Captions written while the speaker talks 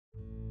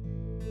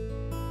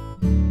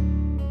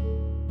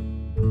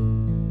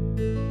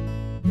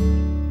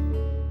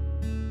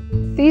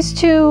These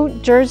two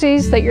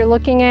jerseys that you're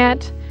looking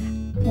at,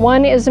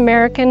 one is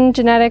American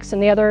genetics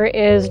and the other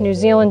is New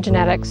Zealand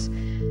genetics.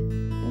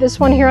 This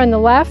one here on the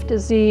left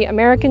is the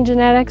American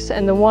genetics,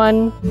 and the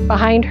one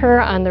behind her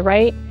on the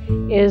right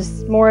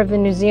is more of the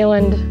New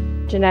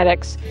Zealand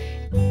genetics.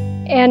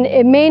 And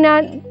it may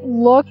not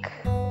look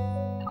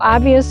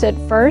obvious at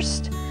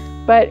first,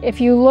 but if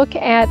you look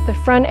at the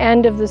front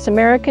end of this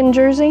American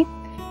jersey,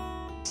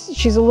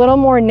 she's a little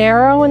more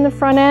narrow in the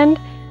front end.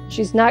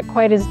 She's not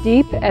quite as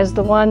deep as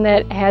the one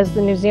that has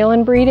the New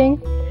Zealand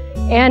breeding.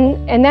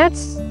 And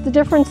that's the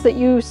difference that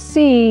you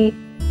see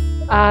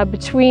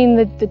between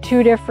the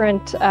two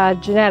different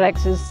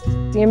genetics. Is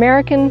the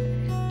American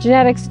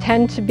genetics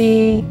tend to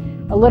be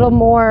a little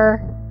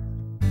more,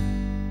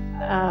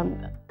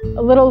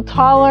 a little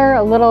taller,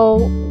 a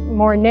little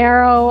more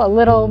narrow, a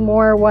little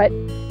more what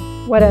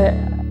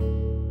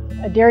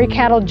a dairy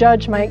cattle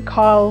judge might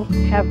call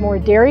have more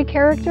dairy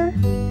character,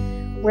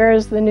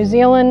 whereas the New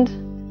Zealand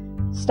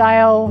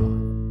style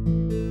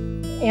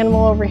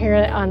animal over here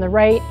on the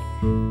right,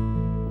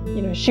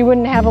 she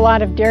wouldn't have a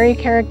lot of dairy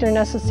character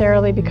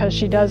necessarily because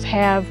she does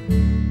have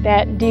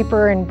that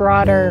deeper and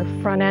broader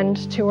front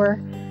end to her,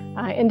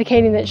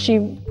 indicating that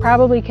she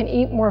probably can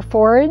eat more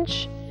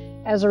forage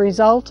as a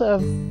result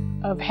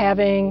of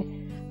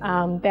having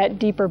that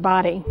deeper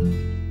body,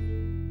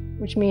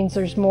 which means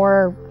there's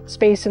more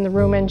space in the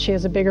rumen. She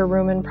has a bigger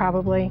rumen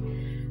probably.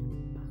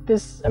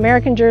 This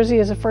American jersey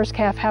is a first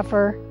calf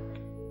heifer.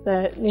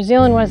 The New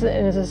Zealand one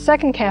is a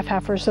second calf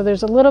heifer, so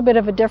there's a little bit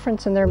of a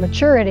difference in their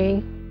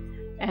maturity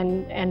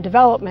and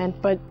development,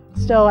 but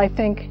still I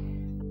think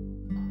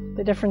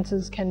the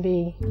differences can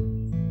be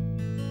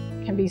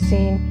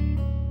seen.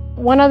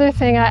 One other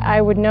thing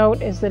I would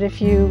note is that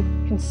if you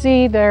can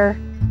see their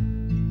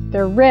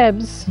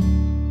ribs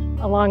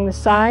along the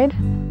side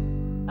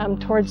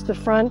towards the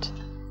front,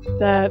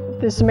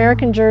 this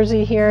American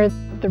jersey here,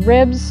 the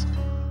ribs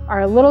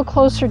are a little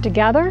closer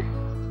together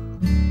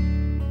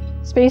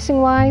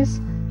spacing wise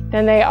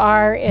than they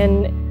are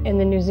in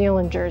the New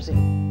Zealand jersey.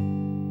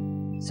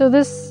 So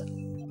this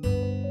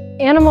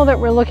animal that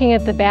we're looking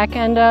at the back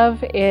end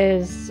of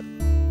is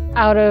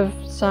out of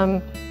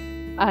some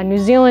New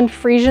Zealand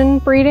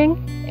Friesian breeding,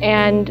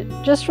 and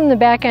just from the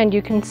back end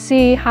you can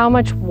see how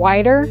much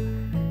wider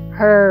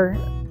her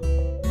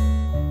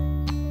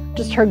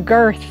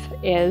girth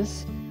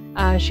is.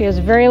 She has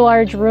a very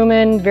large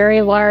rumen, very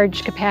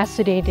large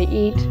capacity to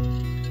eat,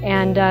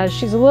 and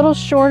she's a little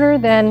shorter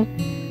than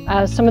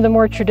some of the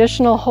more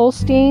traditional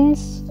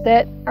Holsteins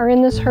that are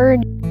in this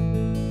herd.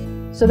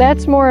 So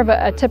that's more of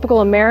a typical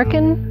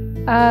American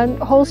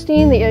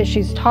Holstein.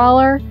 She's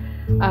taller,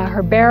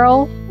 her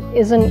barrel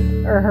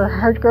isn't, or her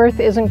heart girth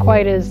isn't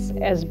quite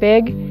as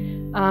big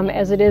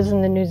as it is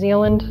in the New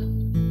Zealand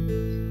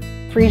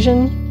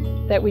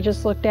Friesian that we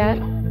just looked at.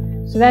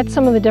 So that's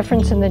some of the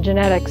difference in the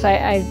genetics.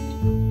 I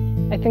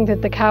think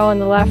that the cow on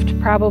the left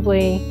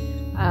probably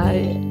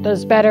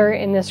does better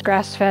in this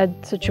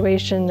grass-fed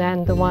situation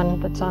than the one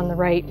that's on the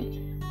right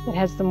that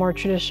has the more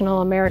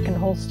traditional American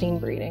Holstein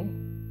breeding.